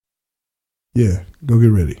Yeah, go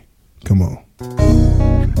get ready. Come on.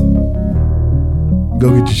 Go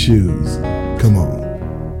get your shoes. Come on.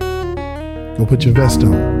 Go put your vest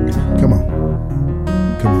on. Come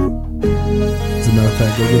on. Come on. As a matter of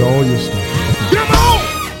fact, go get all your stuff. Come on!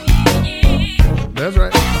 That's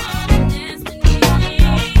right.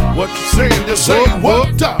 What you saying? Just say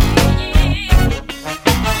what up.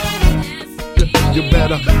 You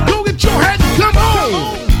better go get your hat and come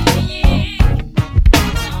on.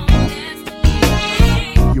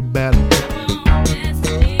 You better.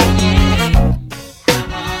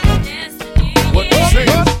 What you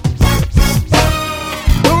saying?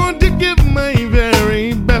 Going to give my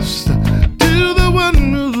very best to the one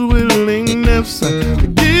whose willingness to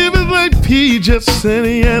give his life. He just said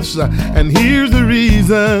yes, and here's the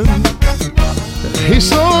reason. He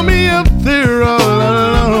saw me up there all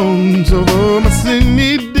alone, so for my sin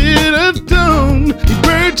he did atone. He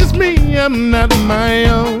purchased me, I'm not my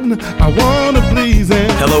own. I want to please him.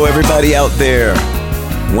 Hello, everybody out there.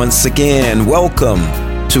 Once again, welcome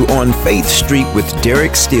to On Faith Street with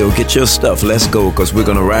Derek Steele. Get your stuff. Let's go, because we're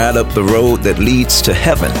going to ride up the road that leads to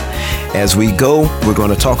heaven. As we go, we're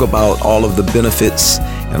going to talk about all of the benefits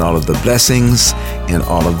and all of the blessings and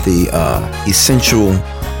all of the essential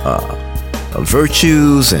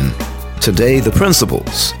virtues, and today the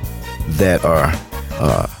principles that are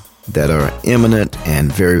eminent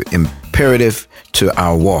and very imperative to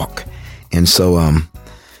our walk. And so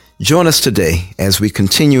join us today as we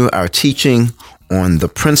continue our teaching on the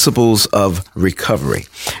principles of recovery.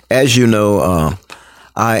 As you know,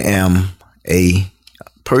 I am a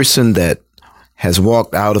person that has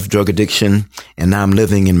walked out of drug addiction, and now I'm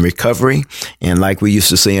living in recovery. And like we used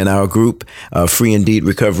to say in our group, Free Indeed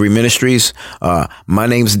Recovery Ministries, my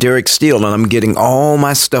name's Derek Steele, and I'm getting all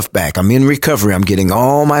my stuff back. I'm in recovery. I'm getting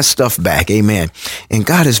all my stuff back. Amen. And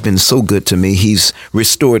God has been so good to me. He's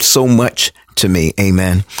restored so much to me.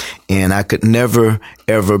 Amen. And I could never,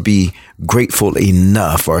 ever be grateful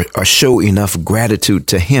enough or show enough gratitude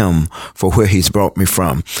to him for where he's brought me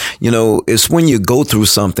from. You know, it's when you go through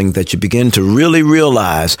something that you begin to really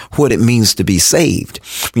realize what it means to be saved.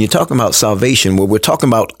 When you're talking about salvation, well, we're talking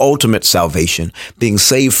about ultimate salvation, being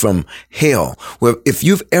saved from hell. Well, if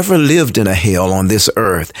you've ever lived in a hell on this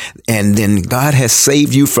earth and then God has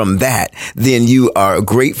saved you from that, then you are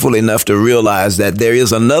grateful enough to realize that there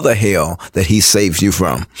is another hell that he saves you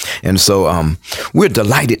from. And so we're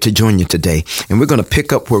delighted to join you today, and we're going to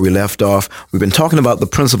pick up where we left off. We've been talking about the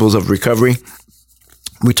principles of recovery.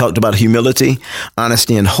 We talked about humility,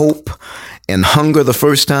 honesty, and hope, and hunger the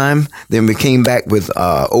first time. Then we came back with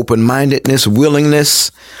open-mindedness,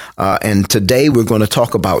 willingness, and today we're going to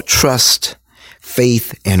talk about trust,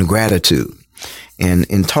 faith, and gratitude. And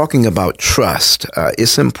in talking about trust,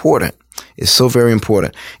 it's important. It's so very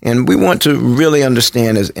important. And we want to really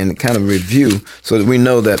understand and kind of review so that we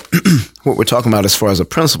know that what we're talking about as far as a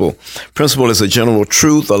principle. Principle is a general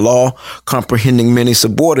truth, a law comprehending many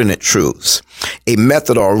subordinate truths, a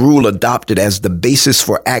method or rule adopted as the basis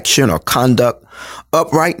for action or conduct,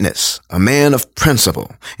 uprightness, a man of principle.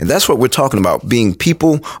 And that's what we're talking about, being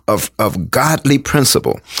people of godly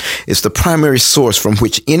principle. It's the primary source from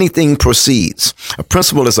which anything proceeds. A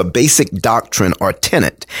principle is a basic doctrine or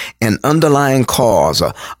tenet, an underlying cause,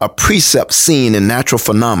 a precept seen in natural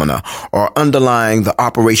phenomena, or underlying the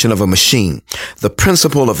operation of a machine. The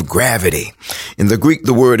principle of gravity. In the Greek,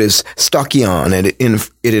 the word is stoichion, and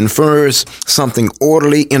it infers something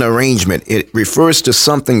orderly in arrangement. It refers to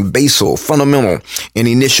something basal, fundamental, and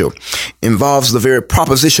initial. Involves the very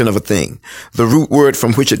proposition of a thing. The root word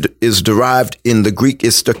from which it is derived in the Greek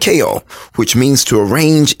is stoicheo, which means to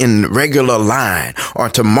arrange in regular line or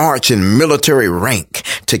to march in military rank,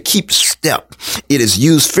 to keep step. It is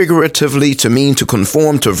used figuratively to mean to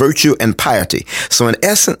conform to virtue and piety. So in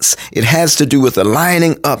essence, it has to do with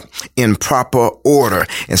aligning up in proper order.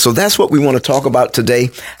 And so that's what we want to talk about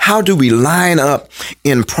today. How do we line up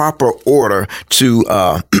in proper order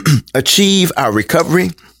to achieve our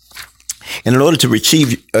recovery? And in order to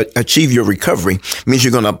achieve your recovery means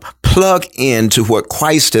you're going to plug into what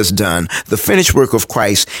Christ has done, the finished work of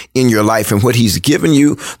Christ in your life and what he's given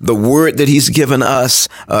you, the word that he's given us,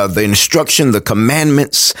 the instruction, the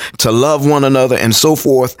commandments to love one another and so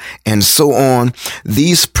forth and so on.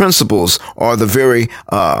 These principles are the very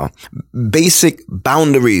basic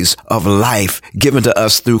boundaries of life given to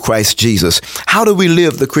us through Christ Jesus. How do we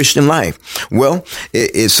live the Christian life? Well,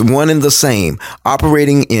 it's one and the same,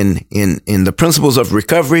 operating in in the principles of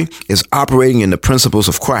recovery is operating in the principles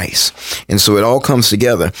of Christ. And so it all comes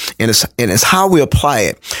together, and it's how we apply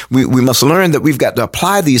it. We must learn that we've got to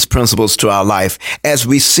apply these principles to our life as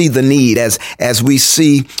we see the need, as we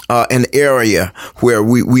see an area where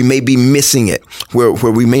we may be missing it, where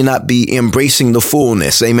we may not be embracing the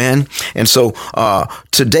fullness. Amen. And so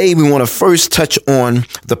today we want to first touch on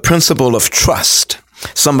the principle of trust.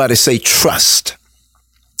 Somebody say trust.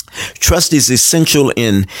 Trust is essential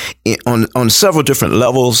on several different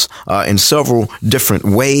levels, in several different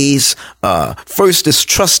ways. First is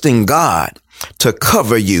trusting God to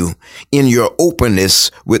cover you in your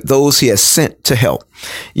openness with those he has sent to help.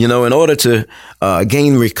 You know, in order to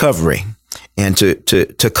gain recovery and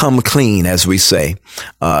to come clean, as we say,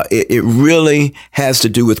 it really has to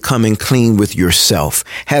do with coming clean with yourself,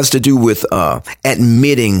 has to do with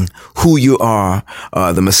admitting who you are,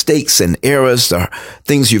 the mistakes and errors, the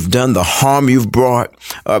things you've done, the harm you've brought.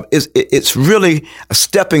 It's really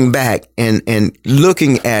stepping back and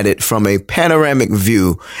looking at it from a panoramic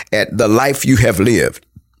view at the life you have lived,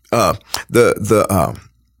 the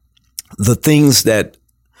things that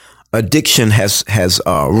addiction has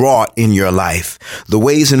wrought in your life, the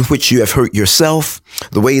ways in which you have hurt yourself,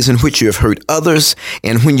 the ways in which you have hurt others.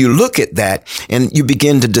 And when you look at that and you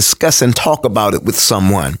begin to discuss and talk about it with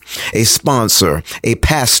someone, a sponsor, a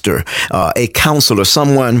pastor, a counselor,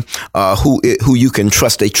 someone who you can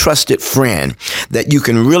trust, a trusted friend that you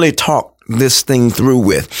can really talk this thing through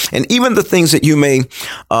with, and even the things that you may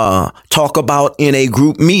talk about in a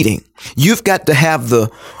group meeting, you've got to have the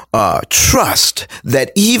trust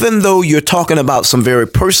that even though you're talking about some very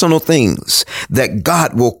personal things, that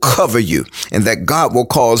God will cover you and that God will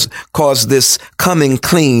cause this coming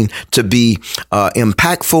clean to be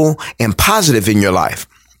impactful and positive in your life.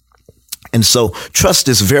 And so trust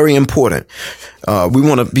is very important. We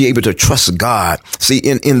want to be able to trust God. See,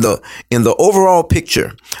 in the overall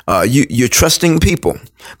picture, you're trusting people,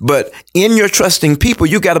 but in your trusting people,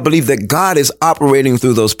 you got to believe that God is operating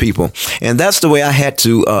through those people. And that's the way I had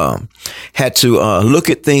to look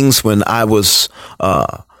at things when I was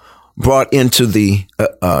brought into the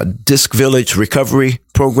Disc Village recovery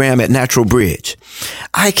program at Natural Bridge.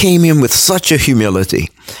 I came in with such a humility.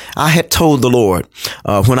 I had told the Lord,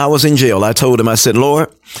 when I was in jail, I told him, I said,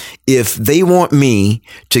 Lord, if they want me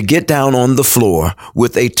to get down on the floor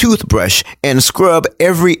with a toothbrush and scrub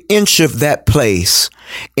every inch of that place,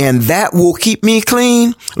 and that will keep me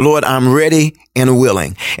clean, Lord, I'm ready and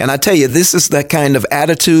willing. And I tell you, this is the kind of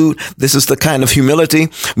attitude, this is the kind of humility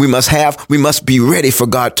we must have. We must be ready for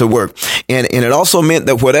God to work. And it also meant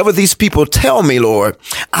that whatever these people tell me, Lord,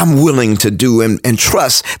 I'm willing to do and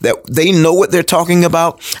trust that they know what they're talking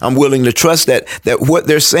about. I'm willing to trust that what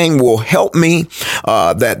they're saying will help me,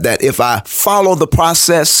 that if I follow the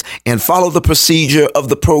process and follow the procedure of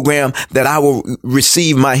the program, that I will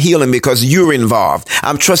receive my healing because you're involved.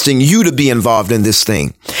 I'm trusting you to be involved in this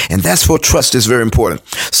thing. And that's what trust is very important.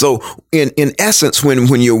 So in essence,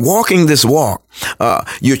 when you're walking this walk,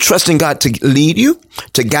 you're trusting God to lead you,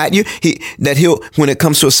 to guide you. He'll, when it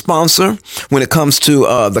comes to a sponsor, when it comes to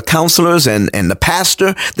the counselors and the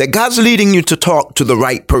pastor, that God's leading you to talk to the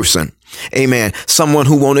right person. Amen. Someone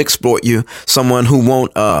who won't exploit you, someone who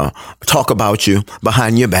won't talk about you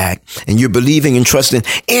behind your back, and you're believing and trusting.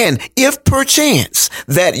 And if perchance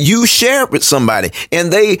that you share it with somebody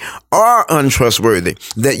and they are untrustworthy,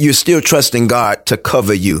 that you're still trusting God to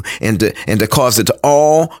cover you and to cause it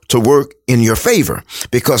to work in your favor,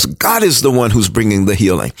 because God is the one who's bringing the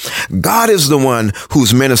healing. God is the one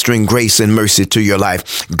who's ministering grace and mercy to your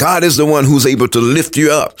life. God is the one who's able to lift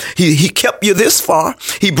you up. He kept you this far.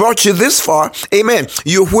 He brought you this far. Amen.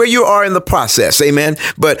 You're where you are in the process. Amen.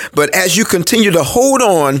 But as you continue to hold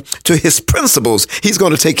on to his principles, he's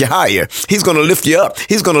going to take you higher. He's going to lift you up.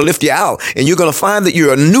 He's going to lift you out. And you're going to find that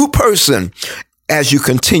you're a new person as you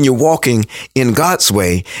continue walking in God's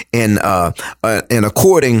way and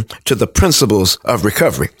according to the principles of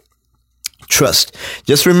recovery. Trust.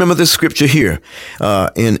 Just remember this scripture here.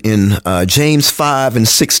 In James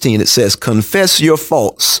 5:16, it says, confess your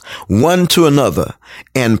faults one to another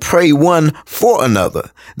and pray one for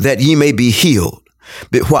another that ye may be healed.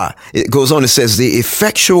 But why? It goes on, it says, the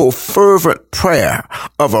effectual fervent prayer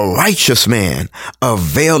of a righteous man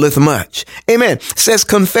availeth much. Amen. It says,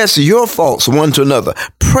 confess your faults one to another.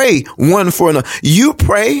 Pray one for another. You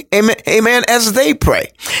pray, amen, as they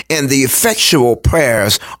pray. And the effectual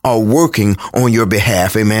prayers are working on your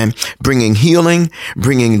behalf, amen, bringing healing,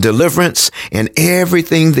 bringing deliverance, and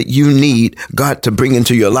everything that you need God to bring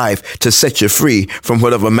into your life to set you free from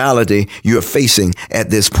whatever malady you're facing at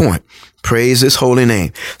this point. Praise his holy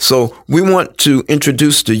name. So we want to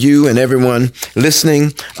introduce to you and everyone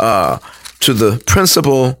listening to the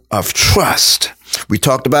principle of trust. We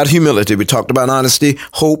talked about humility. We talked about honesty,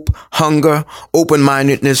 hope, hunger,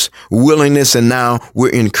 open-mindedness, willingness, and now we're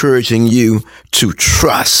encouraging you to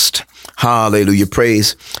trust. Hallelujah.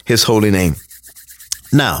 Praise his holy name.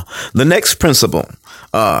 Now, the next principle,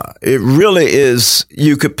 it really is,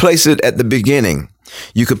 you could place it at the beginning.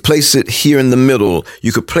 You could place it here in the middle.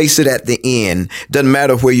 You could place it at the end. Doesn't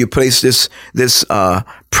matter where you place this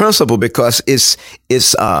principle, because it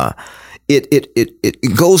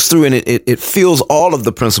goes through and it fills all of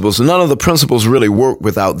the principles. None of the principles really work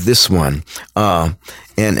without this one.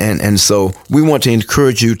 And so we want to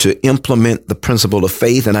encourage you to implement the principle of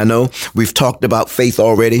faith. And I know we've talked about faith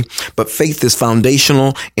already, but faith is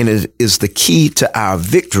foundational and it is the key to our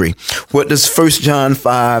victory. What does 1 John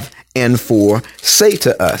 5:4 say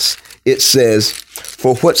to us? It says,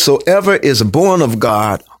 "For whatsoever is born of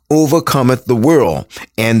God overcometh the world.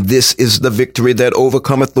 And this is the victory that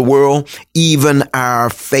overcometh the world, even our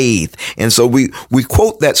faith." And so we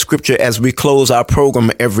quote that scripture as we close our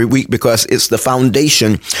program every week, because it's the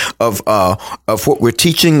foundation of what we're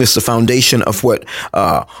teaching. It's the foundation of what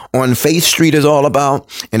On Faith Street is all about.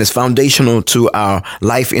 And it's foundational to our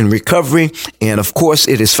life in recovery. And of course,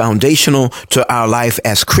 it is foundational to our life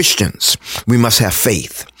as Christians. We must have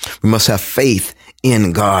faith. We must have faith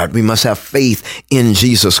in God. We must have faith in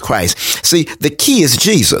Jesus Christ. See, the key is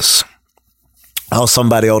Jesus. Oh,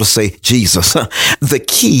 somebody ought to say Jesus. The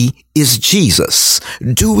key is Jesus.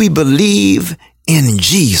 Do we believe in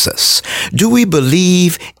Jesus? Do we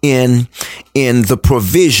believe in the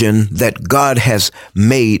provision that God has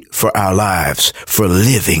made for our lives, for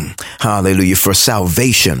living? Hallelujah. For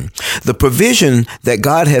salvation. The provision that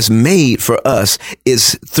God has made for us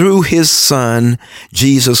is through his son,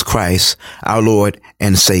 Jesus Christ, our Lord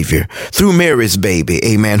and Savior, through Mary's baby,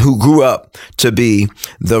 amen, who grew up to be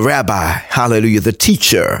the rabbi, hallelujah, the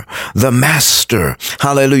teacher, the master,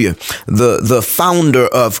 hallelujah, the founder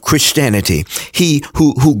of Christianity. He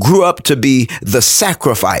who grew up to be the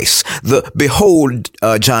sacrifice, behold,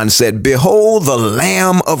 John said, behold the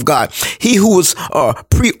Lamb of God. He who was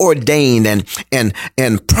preordained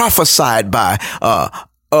and prophesied by,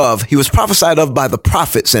 he was prophesied of by the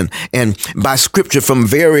prophets and by scripture from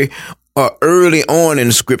very early on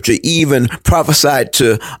in scripture, even prophesied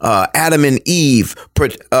to Adam and Eve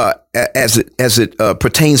as it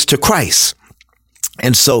pertains to Christ.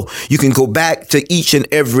 And so you can go back to each and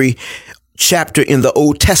every chapter in the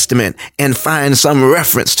Old Testament and find some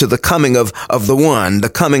reference to the coming of the one, the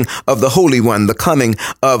coming of the Holy One, the coming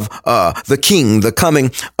of the King, the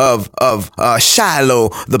coming of Shiloh,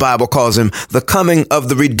 the Bible calls him, the coming of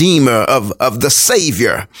the Redeemer, of the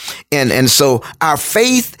Savior. And so our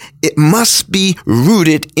faith, it must be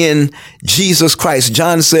rooted in Jesus Christ.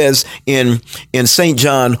 John says in St.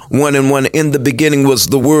 John 1:1, in the beginning was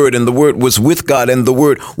the Word, and the Word was with God, and the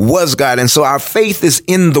Word was God. And so our faith is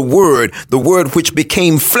in the Word which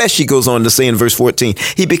became flesh, he goes on to say in verse 14.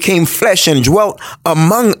 He became flesh and dwelt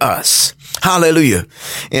among us. Hallelujah.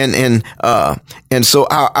 And so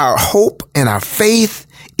our hope and our faith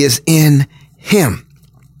is in him.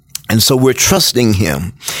 And so we're trusting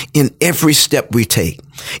him in every step we take,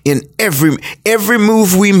 in every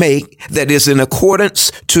move we make that is in accordance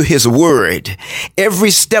to his word,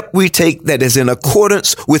 every step we take that is in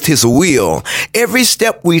accordance with his will, every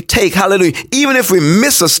step we take, hallelujah, even if we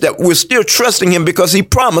miss a step, we're still trusting him because he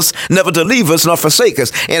promised never to leave us nor forsake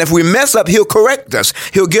us. And if we mess up, he'll correct us.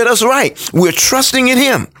 He'll get us right. We're trusting in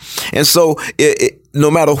him. And so no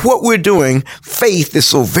matter what we're doing, faith is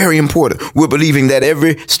so very important. We're believing that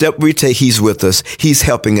every step we take, he's with us. He's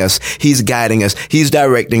helping us. He's guiding us. He's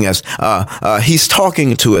directing us. He's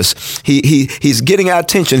talking to us. He's getting our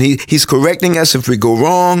attention. He's correcting us if we go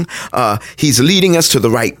wrong. He's leading us to the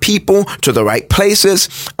right people, to the right places.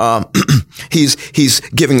 He's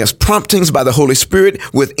giving us promptings by the Holy Spirit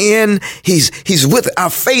within. He's with our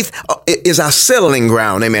faith is our settling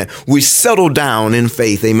ground. Amen. We settle down in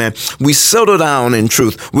faith. Amen. We settle down in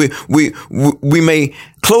truth. We may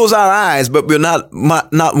close our eyes, but we're not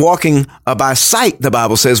walking by sight. The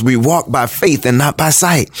Bible says we walk by faith and not by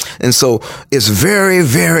sight. And so it's very,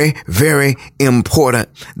 very, very important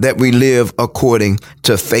that we live according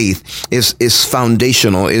to faith. It's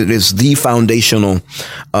foundational. It is the foundational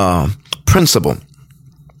principle.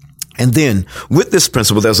 And then with this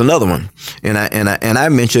principle, there's another one, and I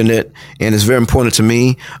mentioned it, and it's very important to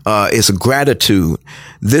me. It's gratitude.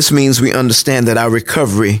 This means we understand that our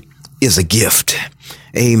recovery is a gift.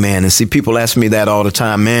 Amen. And see, people ask me that all the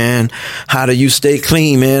time, man. How do you stay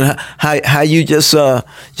clean, man? How you just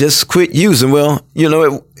quit using? Well, you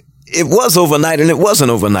know, it was overnight and it wasn't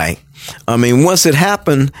overnight. I mean, once it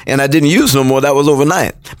happened and I didn't use no more, that was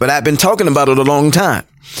overnight. But I've been talking about it a long time.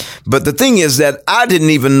 But the thing is that I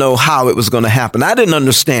didn't even know how it was going to happen. I didn't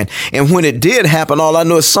understand. And when it did happen, all I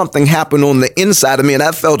know is something happened on the inside of me. And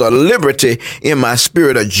I felt a liberty in my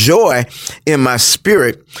spirit, a joy in my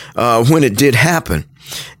spirit when it did happen.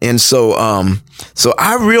 And so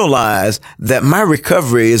I realized that my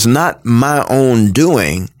recovery is not my own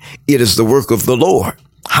doing. It is the work of the Lord.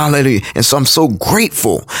 Hallelujah. And so I'm so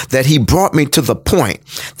grateful that he brought me to the point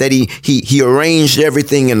that he arranged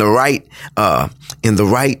everything in the right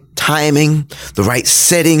timing, the right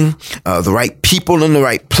setting, the right people in the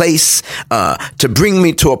right place, to bring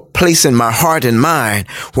me to a place in my heart and mind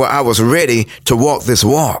where I was ready to walk this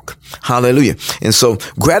walk. Hallelujah. And so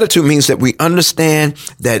gratitude means that we understand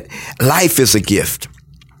that life is a gift.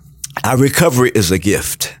 Our recovery is a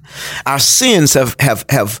gift. Our sins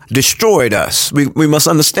have destroyed us. We must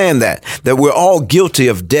understand that we're all guilty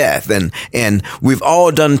of death and we've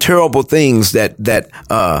all done terrible things that the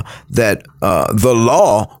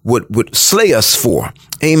law would slay us for.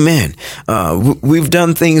 Amen. We've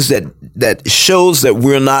done things that shows that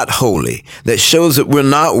we're not holy, that shows that we're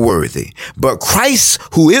not worthy. But Christ,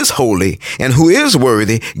 who is holy and who is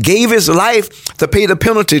worthy, gave his life to pay the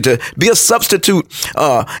penalty, to be a substitute,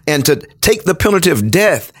 and to take the penalty of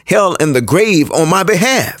death, hell, and the grave on my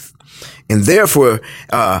behalf. And therefore,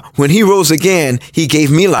 when he rose again, he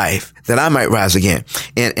gave me life that I might rise again.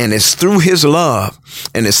 And it's through his love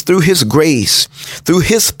and it's through his grace, through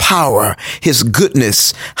his power, his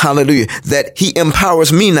goodness, hallelujah, that he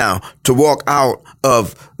empowers me now to walk out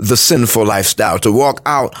of the sinful lifestyle, to walk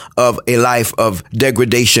out of a life of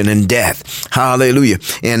degradation and death. Hallelujah.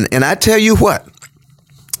 And I tell you what,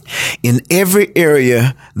 in every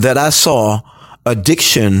area that I saw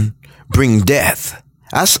addiction bring death,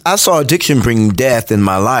 I saw addiction bring death in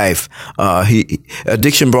my life.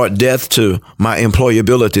 Addiction brought death to my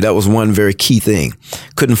employability. That was one very key thing.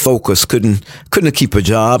 Couldn't focus, couldn't keep a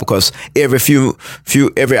job because every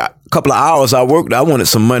couple of hours I worked, I wanted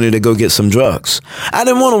some money to go get some drugs. I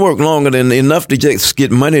didn't want to work longer than enough to just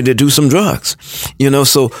get money to do some drugs.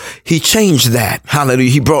 So he changed that.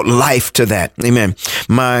 Hallelujah. He brought life to that. Amen.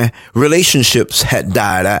 My relationships had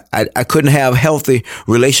died. I couldn't have healthy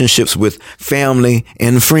relationships with family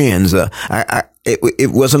and friends.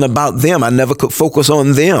 It wasn't about them. I never could focus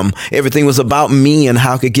on them. Everything was about me and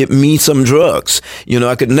how I could get me some drugs.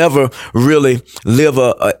 I could never really live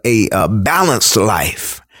a balanced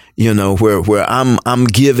life. Where I'm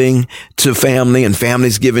giving to family and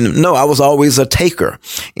family's giving. No, I was always a taker,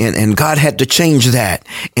 and God had to change that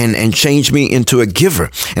and change me into a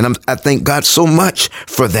giver. And I thank God so much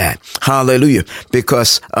for that. Hallelujah.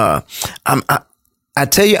 Because, I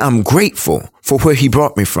tell you, I'm grateful for where he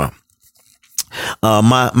brought me from.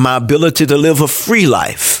 My ability to live a free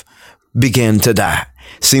life began to die.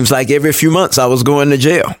 Seems like every few months I was going to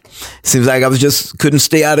jail. Seems like I couldn't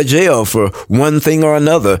stay out of jail for one thing or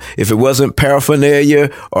another. If it wasn't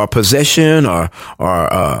paraphernalia or possession or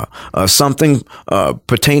something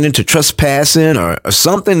pertaining to trespassing or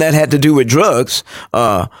something that had to do with drugs,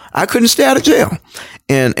 I couldn't stay out of jail.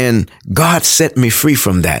 And God set me free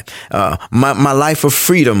from that. My life of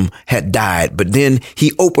freedom had died, but then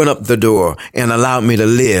he opened up the door and allowed me to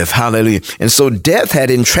live. Hallelujah. And so death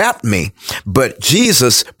had entrapped me, but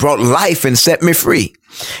Jesus brought life and set me free.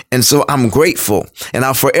 And so I'm grateful, and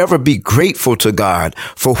I'll forever be grateful to God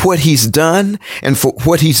for what he's done and for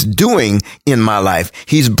what he's doing in my life.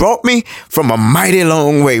 He's brought me from a mighty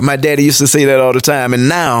long way. My daddy used to say that all the time, and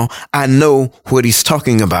now I know what he's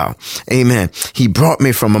talking about. Amen. He brought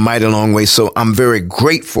me from a mighty long way, so I'm very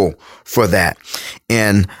grateful for that.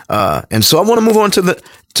 And so I want to move on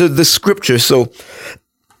to the scripture. So,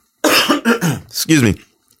 excuse me.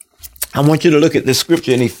 I want you to look at this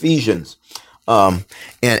scripture in Ephesians.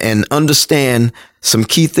 And understand some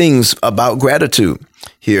key things about gratitude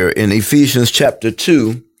here in Ephesians chapter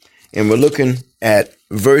 2. And we're looking at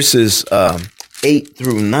verses 8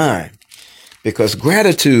 through 9, because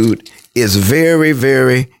gratitude is very,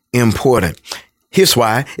 very important. Here's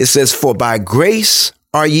why. It says, "For by grace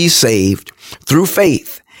are ye saved through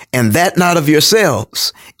faith, and that not of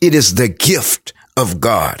yourselves. It is the gift of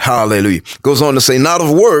God." Hallelujah. Goes on to say, "Not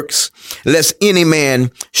of works, lest any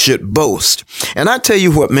man should boast." And I tell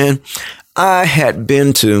you what, man, I had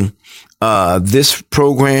been to this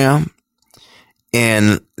program,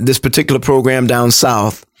 and this particular program down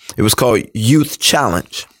south. It was called Youth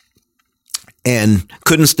Challenge. And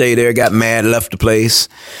couldn't stay there, got mad, left the place,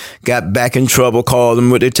 got back in trouble, called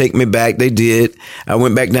them, would they take me back? They did. I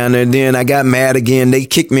went back down there, and then I got mad again. They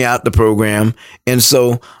kicked me out the program. And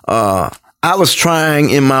so I was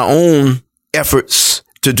trying in my own efforts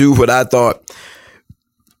to do what I thought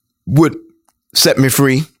would set me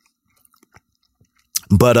free.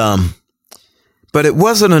 But it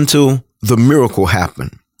wasn't until the miracle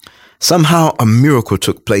happened. Somehow a miracle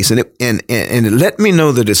took place, and it let me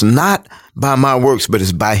know that it's not by my works, but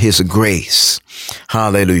it's by his grace.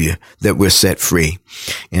 Hallelujah, that we're set free.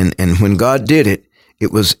 And when God did it,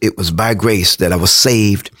 it was by grace that I was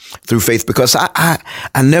saved through faith, because I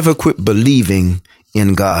never quit believing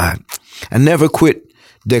in God. I never quit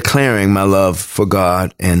declaring my love for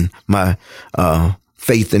God and my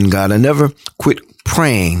faith in God. I never quit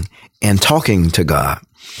praying and talking to God.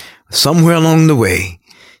 Somewhere along the way,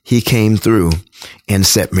 he came through and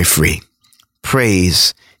set me free.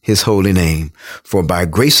 Praise his holy name. For by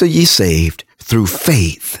grace are ye saved through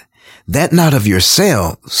faith, that not of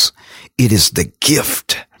yourselves. It is the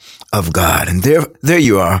gift of God. And there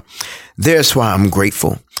you are. There's why I'm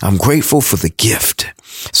grateful. I'm grateful for the gift.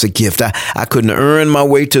 It's a gift. I couldn't earn my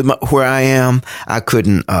way to where I am. I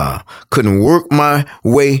couldn't work my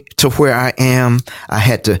way to where I am. I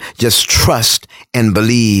had to just trust and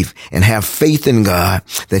believe and have faith in God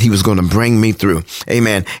that he was going to bring me through.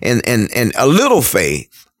 Amen. And a little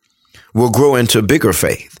faith will grow into bigger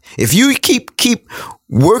faith. If you keep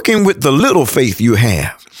working with the little faith you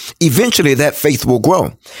have, eventually that faith will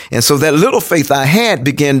grow. And so that little faith I had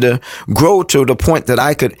began to grow to the point that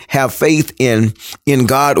I could have faith in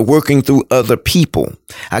God working through other people.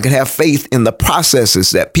 I could have faith in the processes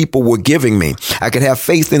that people were giving me. I could have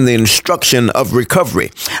faith in the instruction of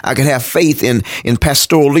recovery. I could have faith in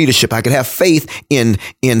pastoral leadership. I could have faith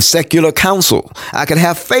in secular counsel. I could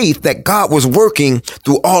have faith that God was working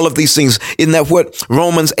through all of these things. Isn't that what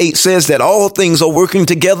Romans 8 says, that all things are working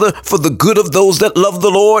together for the good of those that love the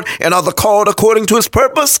Lord and are the called according to his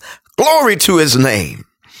purpose? Glory to his name.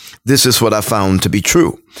 This is what I found to be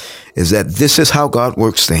true, is that this is how God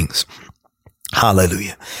works things.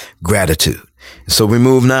 Hallelujah. Gratitude. So we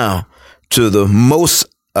move now to the most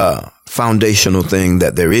foundational thing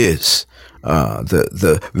that there is,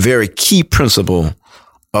 the very key principle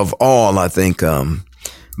of all, I think.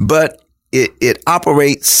 But it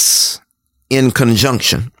operates in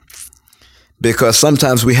conjunction, because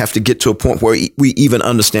sometimes we have to get to a point where we even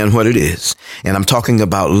understand what it is. And I'm talking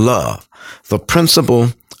about love, the principle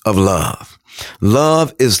of love.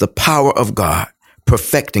 Love is the power of God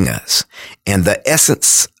perfecting us and the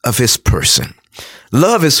essence of his person.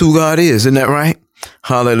 Love is who God is. Isn't that right?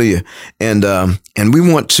 Hallelujah. And we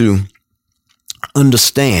want to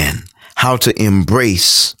understand how to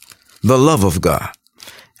embrace the love of God,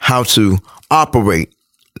 how to operate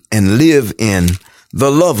and live in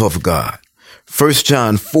the love of God. 1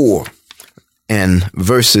 John 4 and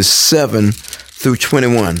verses 7 through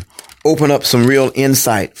 21 open up some real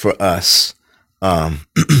insight for us. And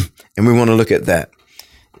we want to look at that.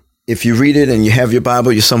 If you read it and you have your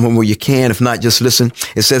Bible, you're somewhere where you can. If not, just listen.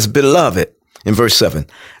 It says, "Beloved," in verse 7,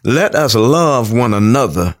 "let us love one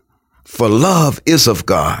another, for love is of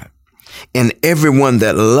God. And everyone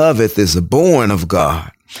that loveth is born of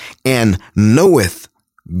God and knoweth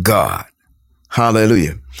God."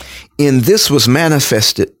 Hallelujah. "In this was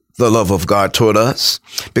manifested the love of God toward us,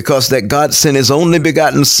 because that God sent his only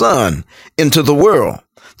begotten Son into the world,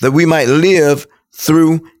 that we might live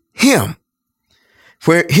through him.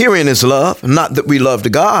 Where herein is love, not that we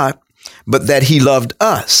loved God, but that he loved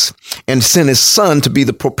us and sent his Son to be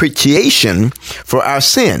the propitiation for our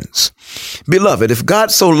sins. Beloved, if God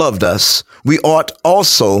so loved us, we ought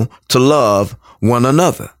also to love one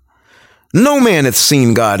another. No man hath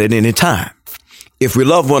seen God at any time. If we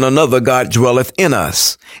love one another, God dwelleth in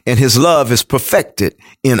us, and his love is perfected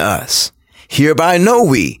in us. Hereby know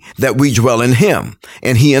we that we dwell in him,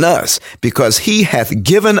 and he in us, because he hath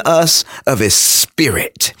given us of his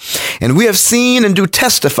Spirit. And we have seen and do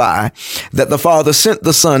testify that the Father sent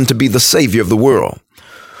the Son to be the Savior of the world.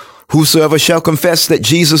 Whosoever shall confess that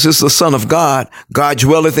Jesus is the Son of God, God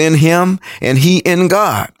dwelleth in him, and he in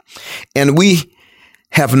God. And we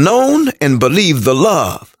have known and believed the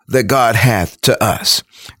love that God hath to us.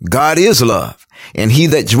 God is love, and he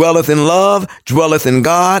that dwelleth in love dwelleth in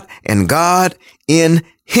God, and God in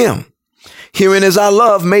him. Herein is our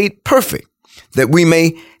love made perfect, that we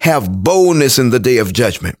may have boldness in the day of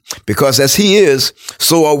judgment, because as he is,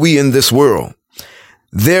 so are we in this world.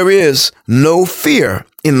 There is no fear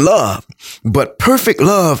in love, but perfect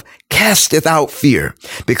love casteth out fear,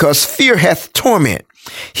 because fear hath torment.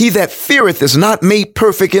 He that feareth is not made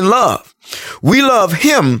perfect in love. We love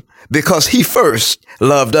him because he first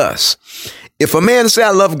loved us. If a man say,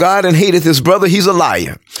 I love God and hateth his brother, he's a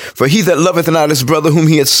liar. For he that loveth not his brother whom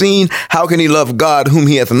he hath seen, how can he love God whom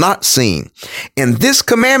he hath not seen? And this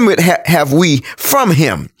commandment have we from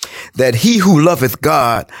him, that he who loveth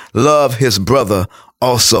God love his brother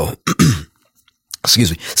also.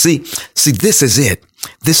 Excuse me. See, this is it.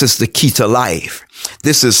 This is the key to life.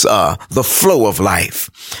 This is the flow of life.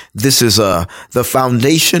 This is the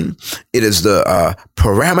foundation. It is the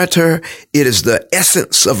parameter. It is the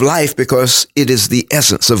essence of life, because it is the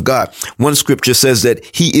essence of God. One scripture says that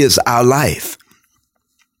he is our life.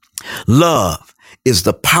 Love is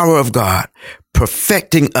the power of God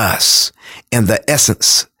perfecting us in the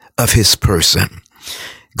essence of his person.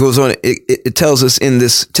 Goes on, it tells us in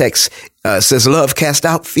this text, says love cast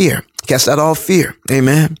out fear, cast out all fear.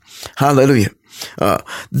 Amen. Hallelujah.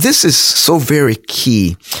 This is so very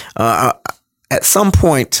key. At some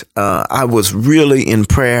point, I was really in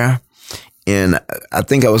prayer, and I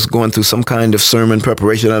think I was going through some kind of sermon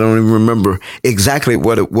preparation. I don't even remember exactly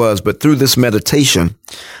what it was, but through this meditation,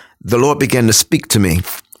 the Lord began to speak to me,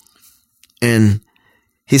 and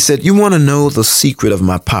he said, you want to know the secret of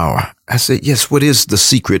my power? I said, yes. What is the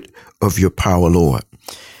secret of your power, Lord?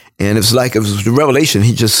 And it was the revelation.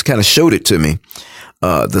 He just kind of showed it to me.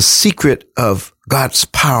 The secret of God's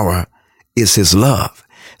power is his love.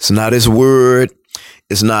 It's not his word.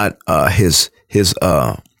 It's not his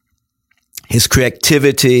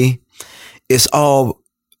creativity. It's all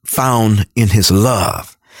found in his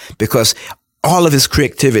love, because all of his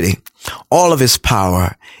creativity, all of his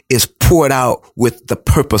power is poured out with the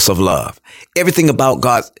purpose of love. Everything about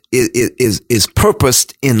God is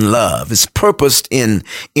purposed in love. It's purposed in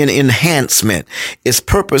enhancement. It's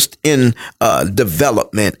purposed in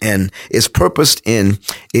development, and it's purposed in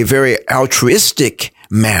a very altruistic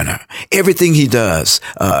manner. Everything he does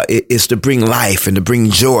is to bring life and to bring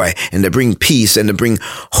joy and to bring peace and to bring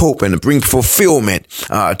hope and to bring fulfillment,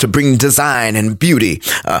 to bring design and beauty.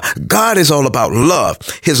 God is all about love.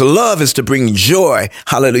 His love is to bring joy,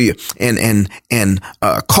 hallelujah, and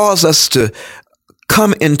cause us to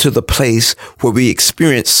come into the place where we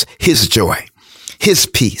experience his joy, his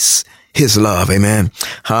peace, his love. Amen.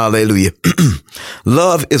 Hallelujah.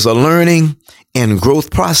 Love is a learning and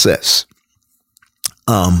growth process.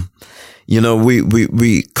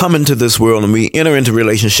 We come into this world and we enter into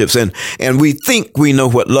relationships and we think we know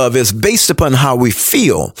what love is based upon how we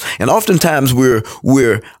feel. And oftentimes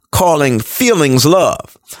we're calling feelings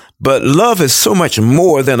love, but love is so much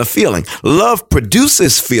more than a feeling. Love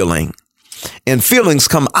produces feeling, and feelings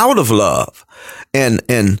come out of love. And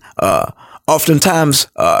oftentimes,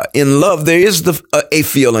 in love, there is a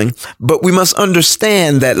feeling, but we must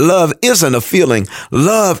understand that love isn't a feeling.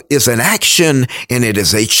 Love is an action, and it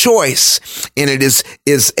is a choice, and it is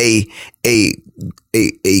a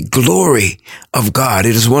glory of God.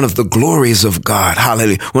 It is one of the glories of God.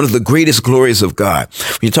 Hallelujah. One of the greatest glories of God.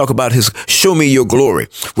 When you talk about his show me your glory,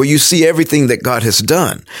 where you see everything that God has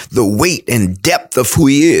done, the weight and depth of who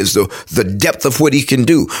he is, the depth of what he can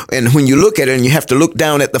do. And when you look at it and you have to look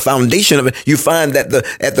down at the foundation of it, you find that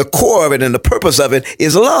at the core of it and the purpose of it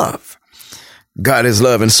is love. God is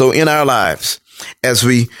love. And so in our lives, as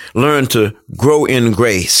we learn to grow in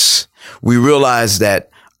grace, we realize that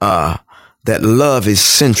love is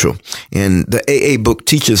central. And the AA book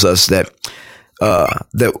teaches us that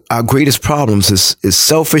our greatest problems is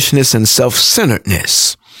selfishness and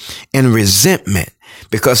self-centeredness and resentment,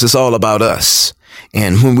 because it's all about us.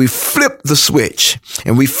 And when we flip the switch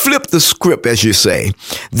and we flip the script, as you say,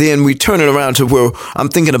 then we turn it around to where I'm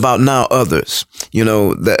thinking about now others.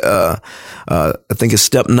 I think it's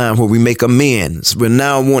step 9 where we make amends. We're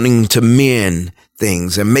now wanting to mend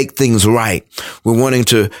things and make things right. We're wanting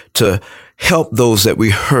to help those that we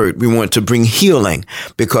hurt. We want to bring healing,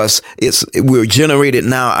 because we're generated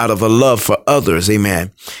now out of a love for others.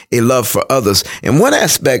 Amen. A love for others. And one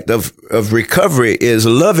aspect of recovery is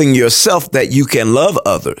loving yourself that you can love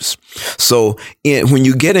others. So when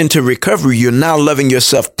you get into recovery, you're now loving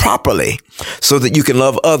yourself properly so that you can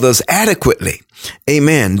love others adequately.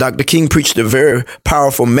 Amen. Dr. King preached a very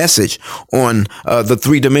powerful message on the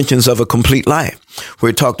 3 dimensions of a complete life, where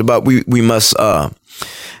he talked about we must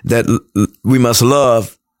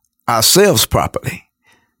love ourselves properly.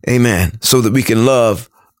 Amen. So that we can love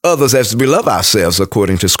others as we love ourselves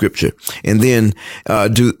according to scripture. And then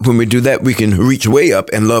when we do that, we can reach way up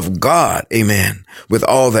and love God. Amen. With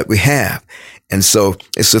all that we have. And so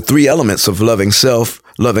it's the 3 elements of loving self,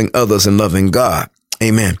 loving others, and loving God.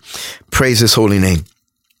 Amen. Praise his holy name.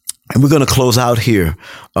 And we're going to close out here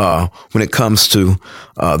when it comes to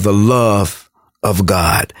the love of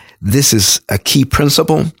God. This is a key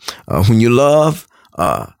principle. When you love,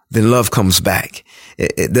 then love comes back.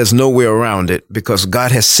 There's no way around it because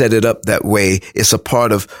God has set it up that way. It's a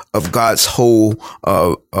part of God's whole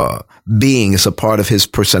being. It's a part of his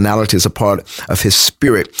personality. It's a part of his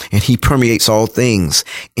spirit, and he permeates all things.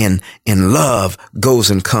 And love goes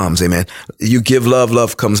and comes. Amen. You give love,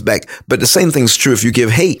 love comes back. But the same thing's true if you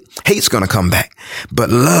give hate. Hate's going to come back. But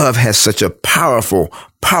love has such a powerful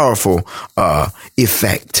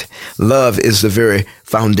effect. Love is the very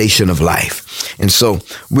foundation of life. And so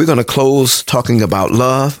we're going to close talking about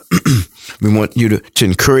love. We want you to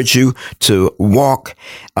encourage you to walk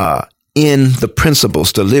in the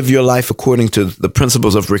principles, to live your life according to the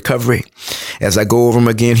principles of recovery. As I go over them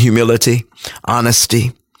again, humility,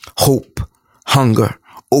 honesty, hope, hunger,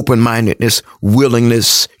 open-mindedness,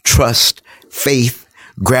 willingness, trust, faith,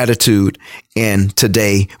 gratitude, and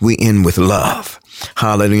today we end with love.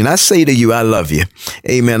 Hallelujah. And I say to you, I love you.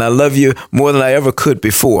 Amen. I love you more than I ever could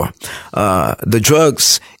before. The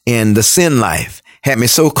drugs and the sin life had me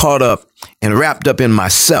so caught up and wrapped up in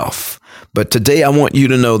myself. But today I want you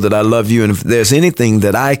to know that I love you. And if there's anything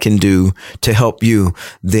that I can do to help you,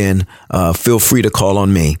 then feel free to call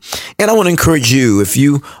on me. And I want to encourage you, if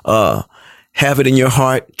you have it in your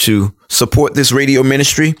heart to support this radio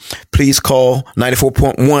ministry, please call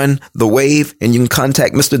 94.1 The Wave, and you can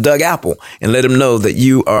contact Mr. Doug Apple and let him know that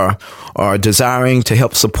you are desiring to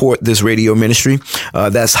help support this radio ministry.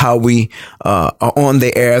 That's how we are on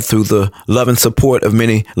the air, through the love and support of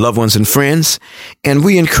many loved ones and friends. And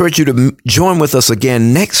we encourage you to join with us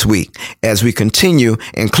again next week as we continue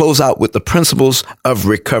and close out with the principles of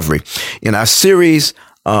recovery in our series,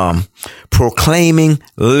 Proclaiming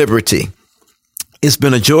Liberty. It's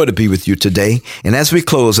been a joy to be with you today. And as we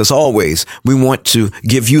close, as always, we want to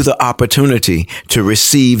give you the opportunity to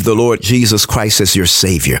receive the Lord Jesus Christ as your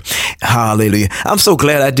Savior. Hallelujah. I'm so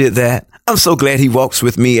glad I did that. I'm so glad he walks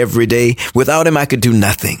with me every day. Without him, I could do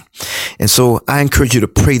nothing. And so I encourage you to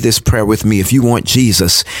pray this prayer with me if you want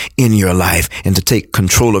Jesus in your life and to take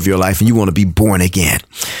control of your life and you want to be born again.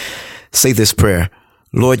 Say this prayer.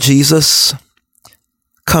 Lord Jesus,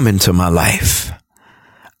 come into my life.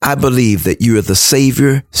 I believe that you are the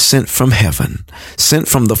Savior sent from heaven, sent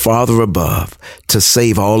from the Father above to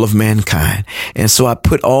save all of mankind. And so I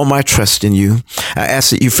put all my trust in you. I ask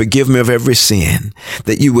that you forgive me of every sin,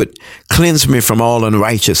 that you would cleanse me from all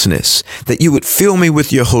unrighteousness, that you would fill me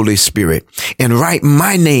with your Holy Spirit and write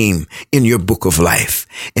my name in your book of life,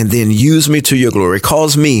 and then use me to your glory.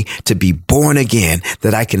 Cause me to be born again,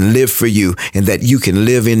 that I can live for you and that you can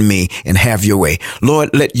live in me and have your way. Lord,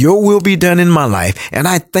 let your will be done in my life. And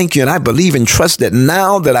I thank you and I believe and trust that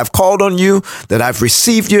now that I've called on you, that I've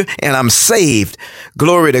received you and I'm saved.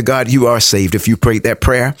 Glory to God, you are saved if you prayed that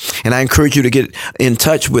prayer. And I encourage you to get in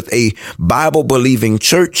touch with a Bible believing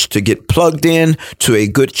church, to get plugged in to a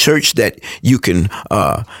good church that you can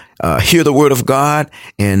hear the word of God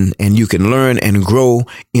and you can learn and grow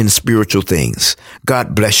in spiritual things.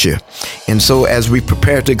 God bless you. And so as we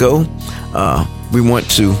prepare to go, we want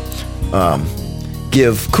to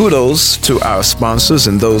give kudos to our sponsors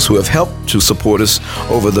and those who have helped to support us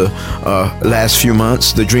over the last few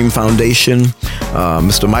months. The Dream Foundation,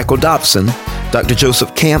 Mr. Michael Dobson, Dr.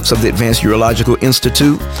 Joseph Camps of the Advanced Urological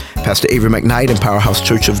Institute, Pastor Avery McKnight and Powerhouse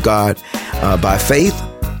Church of God by Faith,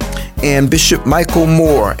 and Bishop Michael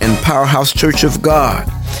Moore and Powerhouse Church of God,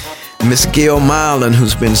 Miss Gail Mylan,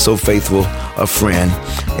 who's been so faithful a friend,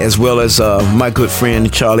 as well as my good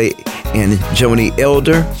friend Charlie and Joni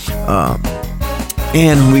Elder.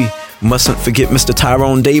 And we mustn't forget Mr.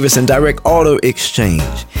 Tyrone Davis and Direct Auto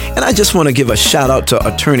Exchange. And I just want to give a shout out to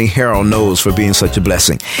Attorney Harold Knowles for being such a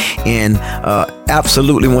blessing. And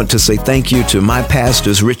absolutely want to say thank you to my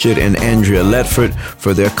pastors, Richard and Andrea Ledford,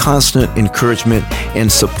 for their constant encouragement and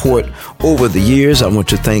support over the years. I want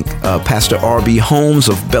to thank Pastor R.B. Holmes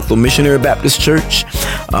of Bethel Missionary Baptist Church,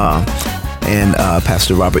 and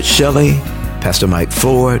Pastor Robert Shelley, Pastor Mike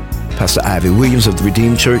Ford, Pastor Ivy Williams of the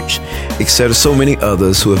Redeemed Church, etc. So many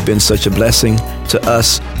others who have been such a blessing to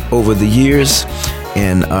us over the years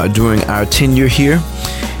and during our tenure here.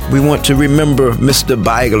 We want to remember Mr.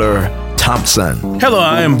 Beigler Thompson. Hello,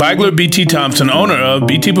 I am Beigler B.T. Thompson, owner of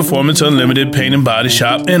BT Performance Unlimited Paint and Body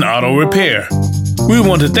Shop and Auto Repair. We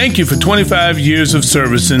want to thank you for 25 years of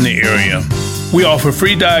service in the area. We offer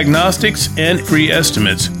free diagnostics and free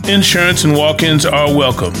estimates. Insurance and walk-ins are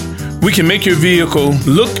welcome. We can make your vehicle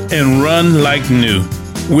look and run like new.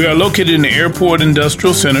 We are located in the Airport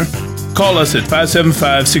Industrial Center. Call us at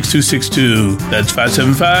 575-6262. That's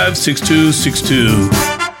 575-6262.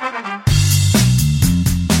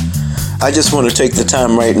 I just want to take the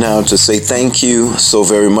time right now to say thank you so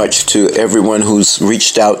very much to everyone who's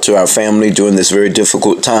reached out to our family during this very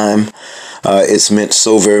difficult time. It's meant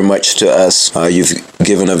so very much to us. You've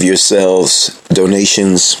given of yourselves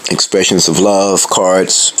donations, expressions of love,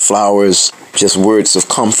 cards, flowers, just words of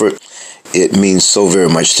comfort. It means so very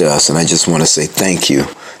much to us, and I just want to say thank you,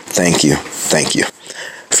 thank you, thank you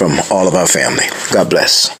from all of our family. God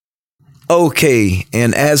bless. Okay,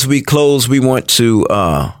 and as we close, we want to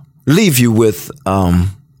leave you with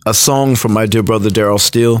a song from my dear brother Darrell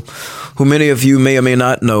Steele, who many of you may or may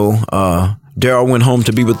not know. Darrell went home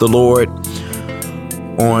to be with the Lord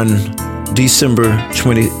on December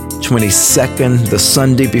 22nd, the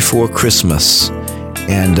Sunday before Christmas,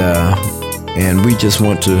 and we just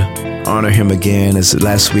want to honor him again. As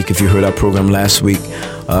last week, if you heard our program last week,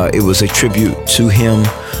 it was a tribute to him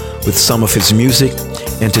with some of his music.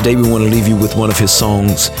 And today we want to leave you with one of his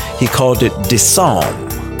songs. He called it the Psalm,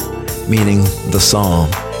 meaning the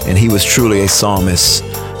Psalm. And he was truly a psalmist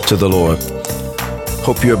to the Lord.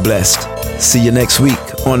 Hope you're blessed. See you next week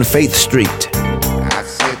on Faith Street. I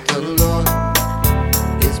said the Lord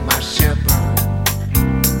is my shepherd.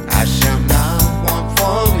 I shall not want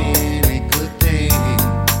for any good thing.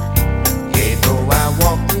 Yea, though I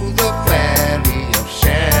walk through the valley of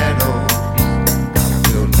shadows, I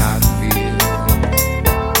will not fear.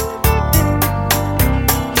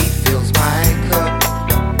 He fills my cup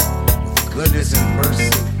with goodness and mercy.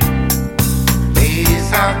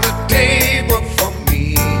 Lays out the table